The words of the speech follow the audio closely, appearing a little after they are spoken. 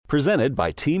Presented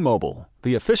by T-Mobile,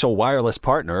 the official wireless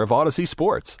partner of Odyssey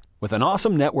Sports. With an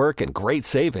awesome network and great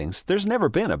savings, there's never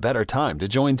been a better time to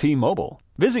join T-Mobile.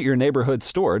 Visit your neighborhood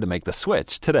store to make the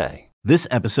switch today. This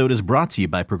episode is brought to you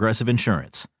by Progressive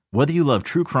Insurance. Whether you love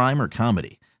true crime or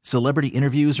comedy, celebrity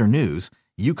interviews or news,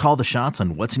 you call the shots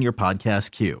on what's in your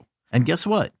podcast queue. And guess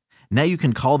what? Now you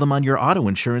can call them on your auto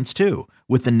insurance too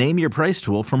with the Name Your Price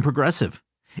tool from Progressive.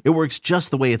 It works just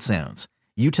the way it sounds.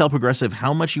 You tell Progressive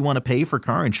how much you want to pay for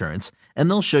car insurance, and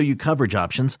they'll show you coverage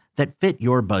options that fit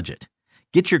your budget.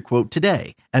 Get your quote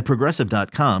today at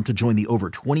Progressive.com to join the over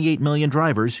 28 million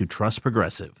drivers who trust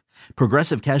Progressive.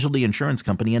 Progressive Casualty Insurance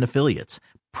Company and Affiliates.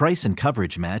 Price and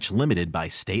coverage match limited by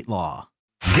state law.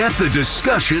 Get the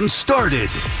discussion started.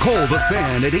 Call the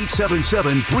Fan at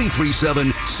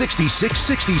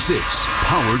 877-337-6666.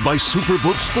 Powered by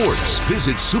Superbook Sports.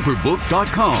 Visit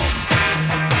superbook.com.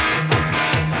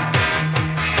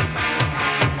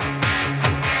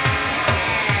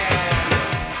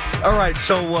 All right,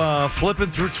 so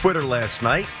flipping through Twitter last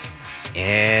night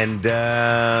and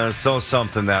saw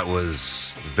something that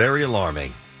was very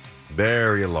alarming.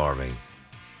 Very alarming.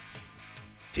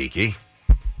 Tiki?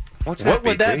 What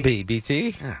would that be,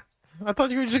 BT? Yeah. I thought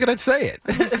you were just going to say it.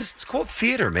 It's called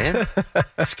theater, man.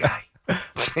 This guy.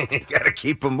 You got to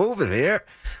keep him moving here.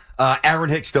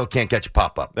 Aaron Hicks still can't catch a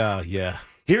pop-up. Oh, yeah.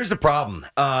 Here's the problem.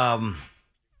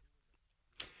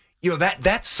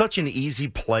 That's such an easy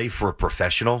play for a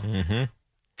professional. Mm-hmm.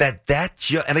 And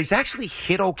he's actually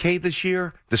hit okay this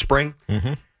year, the spring. Mm-hmm.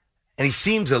 And he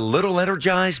seems a little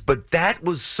energized, but that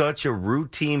was such a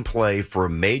routine play for a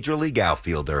major league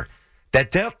outfielder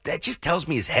that just tells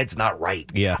me his head's not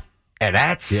right. Yeah. And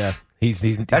that's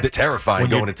terrifying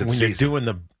going into the season. When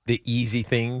you're doing the easy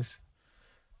things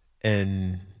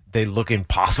and they look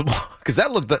impossible. Because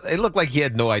it looked like he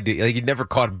had no idea. Like he'd never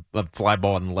caught a fly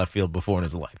ball in the left field before in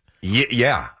his life.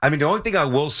 Yeah. I mean, the only thing I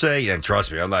will say, and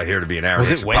trust me, I'm not here to be an Aaron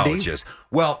Hicks apologist.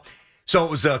 Well, so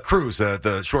it was Cruz,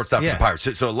 the shortstop for the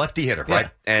Pirates. So a lefty hitter, right?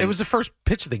 And it was the first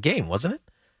pitch of the game, wasn't it?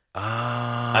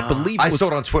 I believe I saw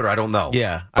it on Twitter. I don't know.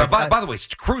 Yeah. But by the way,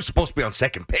 Cruz supposed to be on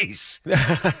second base.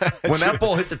 When that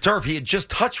ball hit the turf, he had just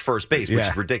touched first base, which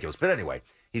is ridiculous. But anyway,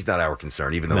 he's not our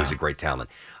concern, even though he's a great talent.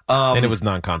 And it was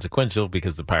non-consequential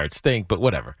because the Pirates stink, but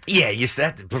whatever. Yeah,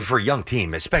 but for a young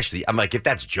team, especially, I'm like, if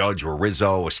that's Judge or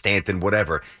Rizzo or Stanton,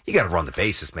 whatever, you got to run the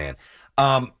bases, man.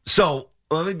 So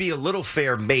let me be a little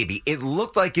fair, maybe. It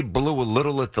looked like it blew a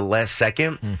little at the last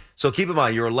second. So keep in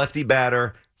mind, you're a lefty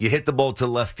batter. You hit the ball to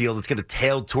the left field. It's going to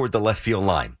tail toward the left field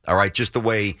line. All right, just the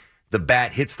way the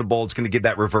bat hits the ball, it's going to give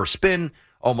that reverse spin,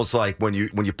 almost like when you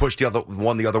push the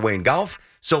other way in golf.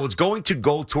 So it's going to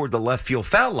go toward the left field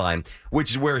foul line, which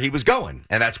is where he was going.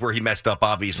 And that's where he messed up,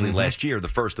 obviously, last year, the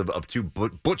first of two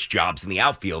butch jobs in the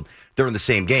outfield during the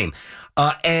same game.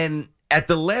 And at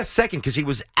the last second, because he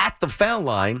was at the foul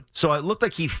line, so it looked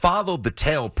like he followed the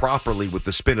tail properly with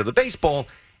the spin of the baseball.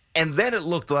 And then it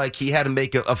looked like he had to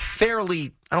make a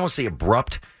fairly, I don't want to say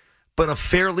abrupt, but a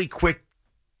fairly quick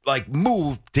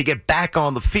move to get back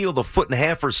on the field a foot and a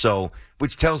half or so,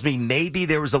 which tells me maybe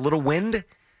there was a little wind.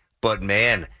 But,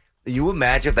 man, you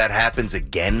imagine if that happens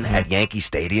again at Yankee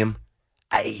Stadium?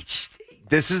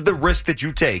 This is the risk that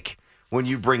you take when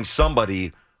you bring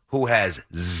somebody who has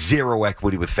zero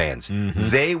equity with fans.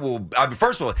 They will,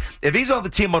 first of all, if he's on the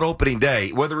team on opening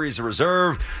day, whether he's a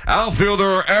reserve,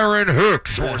 outfielder Aaron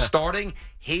Hicks, or starting,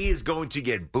 he is going to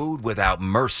get booed without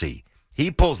mercy.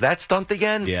 He pulls that stunt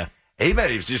again. Yeah. He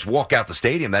might just walk out the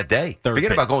stadium that day.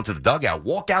 Forget about going to the dugout.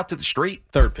 Walk out to the street.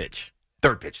 Third pitch.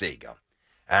 There you go.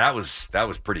 And that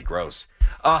was pretty gross.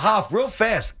 Hoff, real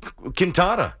fast,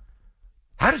 Quintana.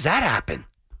 How does that happen?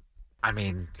 I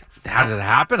mean, how does it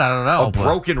happen? I don't know. A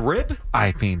broken rib?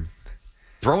 I mean,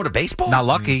 throwing a baseball? Not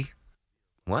lucky.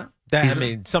 What?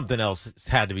 Something else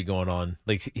had to be going on.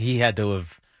 Like he had to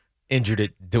have injured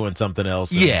it doing something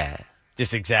else. Yeah.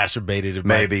 Just exacerbated it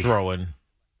by throwing.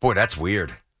 Boy, that's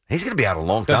weird. He's going to be out a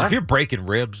long time. Because if you're breaking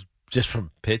ribs just from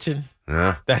pitching,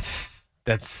 that's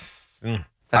That's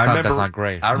not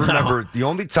great. I remember the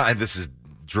only time, this is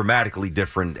dramatically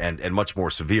different and much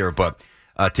more severe, but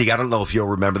Teague, I don't know if you'll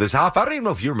remember this. Hoff, I don't even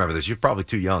know if you remember this. You're probably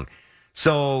too young.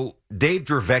 So Dave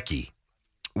Dravecky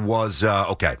was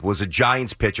a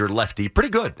Giants pitcher, lefty, pretty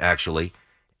good actually,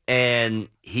 and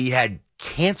he had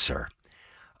cancer.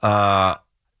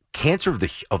 Cancer of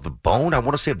the bone. I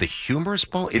want to say of the humerus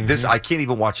bone. This I can't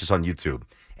even watch this on YouTube.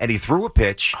 And he threw a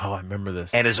pitch. Oh, I remember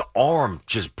this. And his arm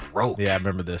just broke. Yeah, I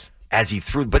remember this. As he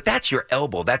threw, but that's your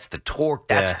elbow. That's the torque.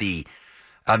 That's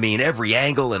every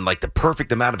angle and the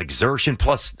perfect amount of exertion.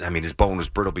 Plus, his bone was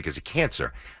brittle because of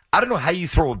cancer. I don't know how you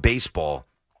throw a baseball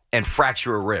and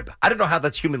fracture a rib. I don't know how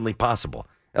that's humanly possible.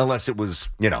 unless it was,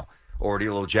 already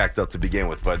a little jacked up to begin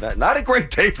with. But not a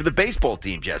great day for the baseball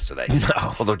teams yesterday.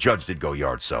 No. Although Judge did go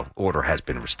yard, so order has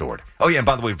been restored. Oh, yeah, and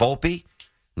by the way, Volpe,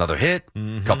 another hit,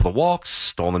 couple of walks,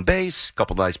 stolen base,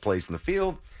 couple of nice plays in the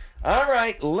field. All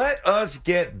right, let us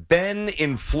get Ben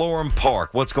in Florham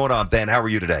Park. What's going on, Ben? How are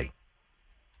you today?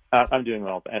 I'm doing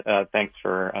well. Thanks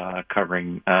for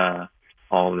covering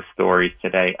all the stories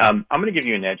today. I'm going to give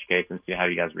you an edge case and see how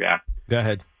you guys react. Go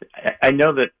ahead. I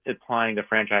know that applying the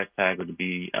franchise tag would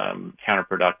be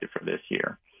counterproductive for this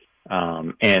year.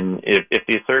 And if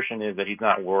the assertion is that he's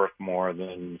not worth more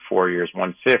than 4 years,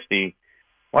 150,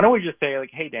 why don't we just say,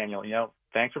 hey, Daniel,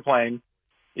 thanks for playing.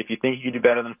 If you think you can do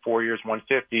better than 4 years,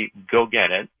 150, go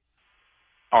get it.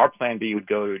 Our plan B would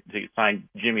go to sign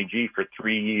Jimmy G for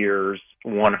 3 years,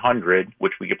 100,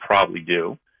 which we could probably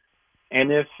do.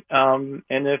 And if Daniel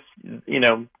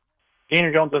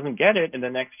Jones doesn't get it in the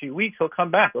next few weeks, he'll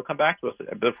come back. He'll come back to us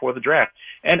before the draft.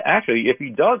 And actually, if he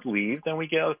does leave, then we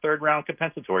get a third-round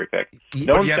compensatory pick. You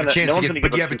have a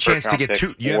chance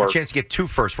to get two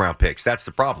first-round picks. That's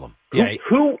the problem. Yeah.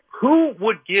 Who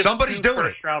would give Somebody's two doing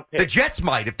first-round it. picks? The Jets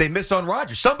might if they miss on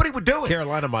Rodgers. Somebody would do it.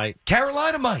 Carolina might.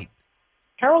 Carolina's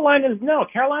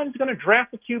going to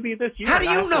draft the QB this year. How do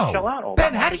you know?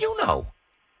 Ben, how do you know?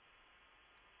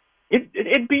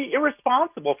 It'd be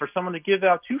irresponsible for someone to give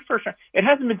out two first round. It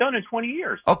hasn't been done in 20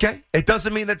 years. Okay. It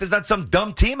doesn't mean that there's not some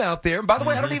dumb team out there. And by the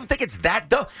way, I don't even think it's that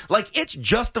dumb. It's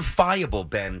justifiable,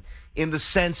 Ben, in the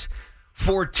sense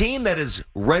for a team that is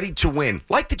ready to win,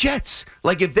 like the Jets.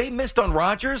 If they missed on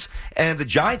Rodgers and the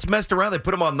Giants messed around, they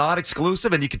put them on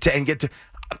non-exclusive, and you could get to.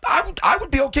 I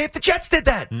would be okay if the Jets did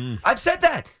that. I've said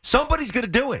that. Somebody's going to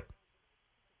do it.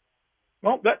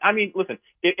 Well, listen,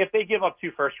 if they give up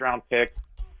two first-round picks,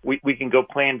 we can go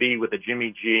plan B with a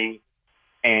Jimmy G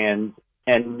and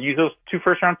use those two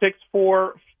first-round picks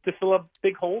to fill up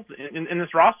big holes in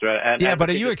this roster. But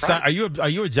are you excited? Are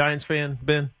you a Giants fan,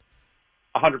 Ben?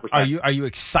 100%. Are you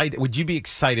excited? Would you be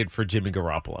excited for Jimmy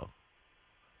Garoppolo?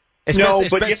 No,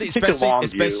 but you have to take the long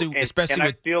view. And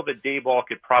I feel that Daboll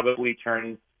could probably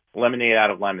turn lemonade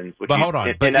out of lemons. But hold on.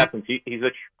 In essence, he's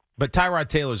a. But Tyrod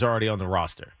Taylor's already on the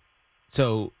roster.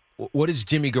 So what does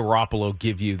Jimmy Garoppolo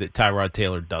give you that Tyrod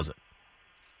Taylor doesn't?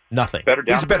 Nothing.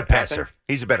 He's a better passer.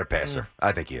 He's a better passer.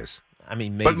 I think he is.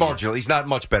 Maybe. But marginally, he's not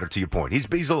much better to your point. He's a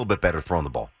little bit better throwing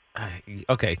the ball.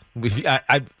 Okay.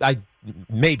 I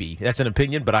maybe. That's an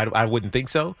opinion, but I wouldn't think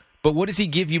so. But what does he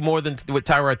give you more than what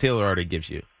Tyrod Taylor already gives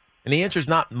you? And the answer is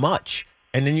not much.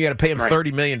 And then you got to pay him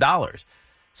 $30 million.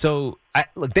 So,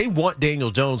 they want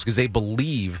Daniel Jones because they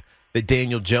believe that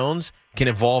Daniel Jones can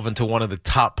evolve into one of the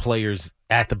top players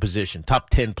at the position,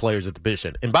 top 10 players at the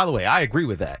position. And by the way, I agree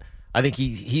with that. I think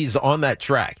he's on that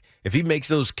track. If he makes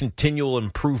those continual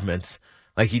improvements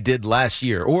like he did last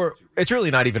year, or it's really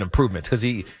not even improvements because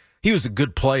he was a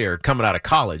good player coming out of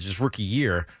college. His rookie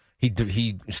year,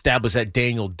 he established that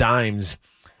Daniel Dimes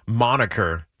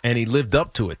moniker, and he lived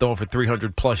up to it, throwing for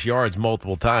 300-plus yards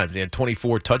multiple times. He had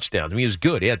 24 touchdowns. He was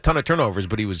good. He had a ton of turnovers,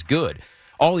 but he was good.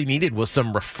 All he needed was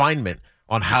some refinement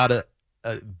on how to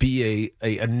be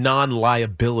a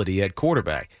non-liability at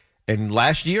quarterback. And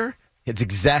last year, it's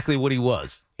exactly what he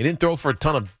was. He didn't throw for a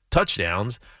ton of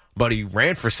touchdowns, but he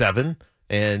ran for 7,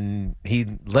 and he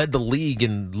led the league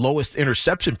in lowest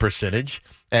interception percentage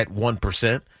at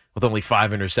 1% with only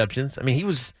 5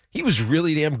 interceptions. He was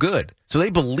really damn good. So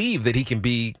they believe that he can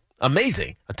be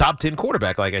amazing, a top 10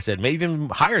 quarterback, like I said, maybe even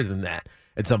higher than that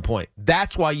at some point.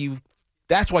 That's why you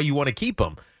want to keep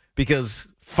him, because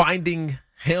finding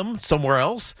him somewhere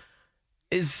else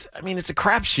is, it's a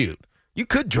crapshoot. You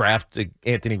could draft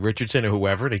Anthony Richardson or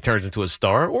whoever, and he turns into a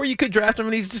star, or you could draft him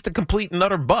and he's just a complete and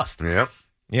utter bust. Yep.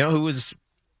 Who was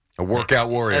a workout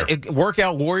warrior. A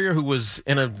workout warrior who was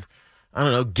in a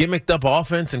gimmicked up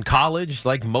offense in college,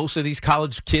 like most of these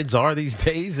college kids are these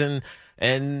days, and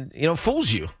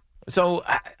fools you. So,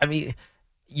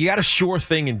 you got a sure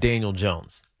thing in Daniel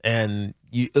Jones, and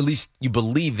at least you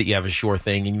believe that you have a sure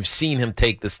thing, and you've seen him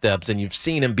take the steps, and you've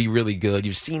seen him be really good.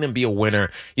 You've seen him be a winner.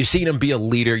 You've seen him be a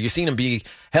leader. You've seen him be,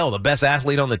 the best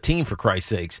athlete on the team, for Christ's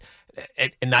sakes.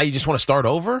 And now you just want to start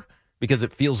over because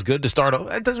it feels good to start over?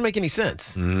 That doesn't make any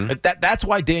sense. Mm-hmm. That's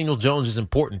why Daniel Jones is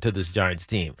important to this Giants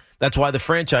team. That's why the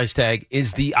franchise tag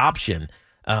is the option.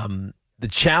 The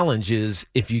challenge is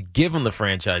if you give him the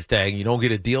franchise tag and you don't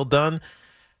get a deal done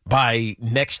by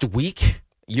next week,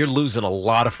 you're losing a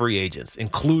lot of free agents,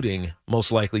 including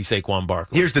most likely Saquon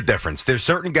Barkley. Here's the difference. There's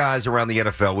certain guys around the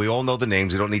NFL, we all know the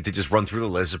names. We don't need to just run through the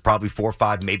list. There's probably 4 or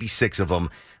 5, maybe 6 of them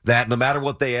that no matter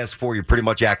what they ask for, you pretty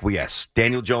much acquiesce.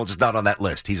 Daniel Jones is not on that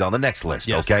list. He's on the next list,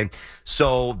 yes. Okay?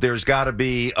 So there's got to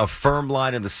be a firm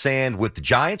line in the sand with the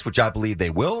Giants, which I believe they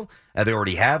will, and they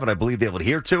already have, and I believe they'll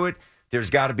adhere to it. There's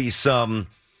got to be some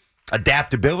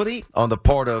adaptability on the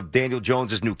part of Daniel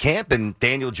Jones' new camp and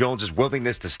Daniel Jones'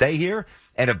 willingness to stay here.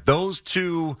 And if those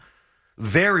two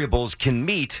variables can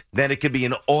meet, then it could be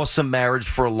an awesome marriage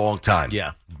for a long time.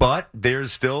 Yeah. But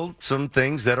there's still some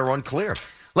things that are unclear.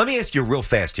 Let me ask you real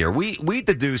fast here. We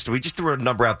just threw a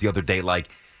number out the other day, like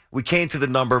we came to the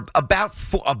number about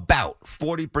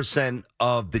 40%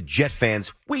 of the Jet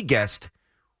fans, we guessed,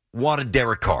 wanted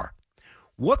Derek Carr.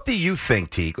 What do you think,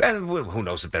 Teague? And who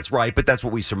knows if that's right, but that's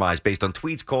what we surmise based on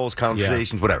tweets, calls,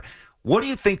 conversations, whatever. What do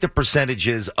you think the percentage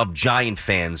is of Giant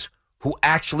fans who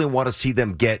actually want to see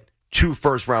them get 2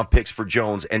 first-round picks for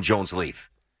Jones and Jones leave?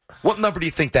 What number do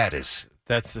you think that is?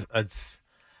 That's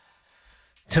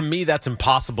to me, that's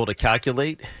impossible to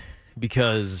calculate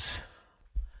because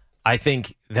I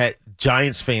think that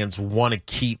Giants fans want to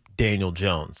keep Daniel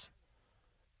Jones.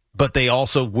 But they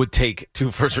also would take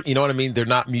 2 first. You know what I mean? They're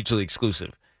not mutually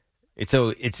exclusive. It's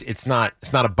not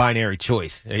a binary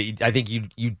choice. I think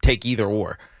you'd take either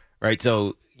or, right?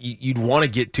 So you'd want to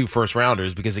get 2 first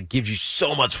rounders because it gives you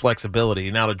so much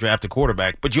flexibility now to draft a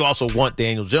quarterback. But you also want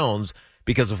Daniel Jones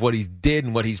because of what he did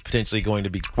and what he's potentially going to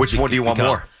be. Which one do you want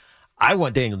more? I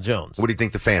want Daniel Jones. What do you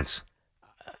think the fans?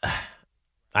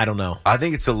 I don't know. I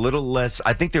think it's a little less.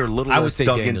 I think they're a little less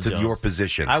dug into Jones. Your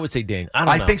position. I would say Daniel.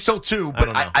 I think so too,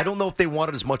 but I don't know if they want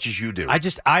it as much as you do. I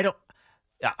don't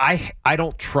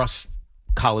trust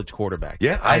college quarterbacks.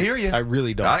 Yeah, I hear you. I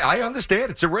really don't. I understand.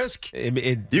 It's a risk.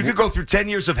 You could go through 10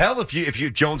 years of hell if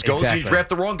you Jones goes and you draft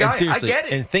the wrong guy. I get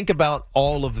it. And think about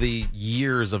all of the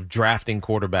years of drafting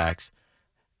quarterbacks.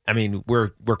 I mean, we're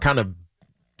kind of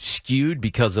skewed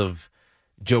because of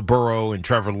Joe Burrow and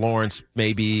Trevor Lawrence,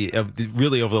 maybe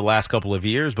really over the last couple of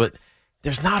years, but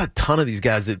there's not a ton of these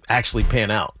guys that actually pan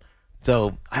out.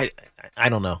 So I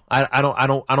don't know. I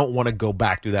don't want to go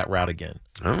back through that route again.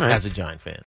 All right. As a Giant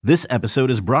fan. This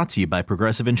episode is brought to you by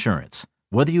Progressive Insurance.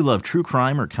 Whether you love true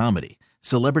crime or comedy,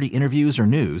 celebrity interviews or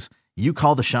news, you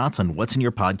call the shots on what's in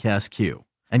your podcast queue.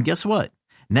 And guess what?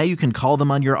 Now you can call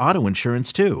them on your auto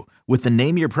insurance too with the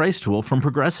Name Your Price tool from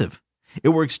Progressive. It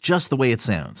works just the way it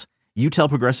sounds. You tell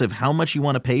Progressive how much you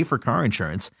want to pay for car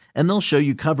insurance, and they'll show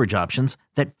you coverage options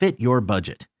that fit your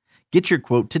budget. Get your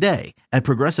quote today at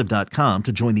Progressive.com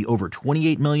to join the over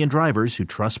 28 million drivers who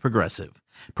trust Progressive.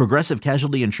 Progressive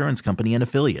Casualty Insurance Company and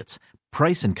Affiliates.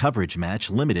 Price and coverage match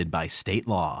limited by state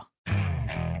law.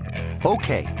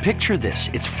 Okay, picture this.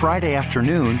 It's Friday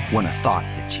afternoon when a thought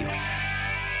hits you.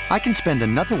 I can spend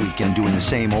another weekend doing the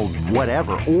same old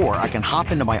whatever, or I can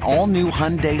hop into my all-new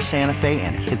Hyundai Santa Fe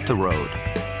and hit the road.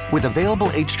 With available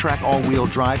H-Track all-wheel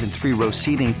drive and 3-row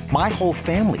seating, my whole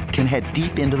family can head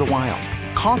deep into the wild.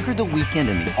 Conquer the weekend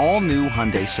in the all-new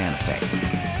Hyundai Santa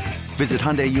Fe. Visit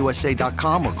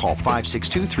HyundaiUSA.com or call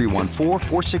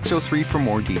 562-314-4603 for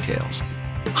more details.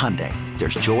 Hyundai,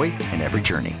 there's joy in every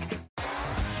journey.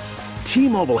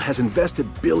 T-Mobile has invested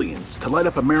billions to light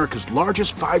up America's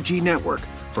largest 5G network,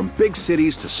 from big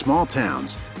cities to small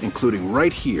towns, including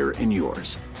right here in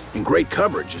yours. And great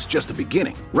coverage is just the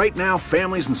beginning. Right now,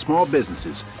 families and small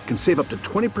businesses can save up to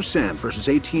 20% versus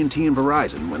AT&T and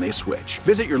Verizon when they switch.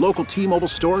 Visit your local T-Mobile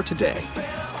store today.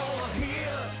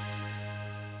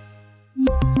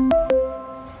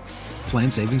 Plan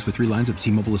savings with 3 lines of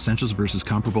T-Mobile Essentials versus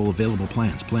comparable available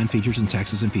plans. Plan features and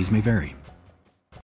taxes and fees may vary.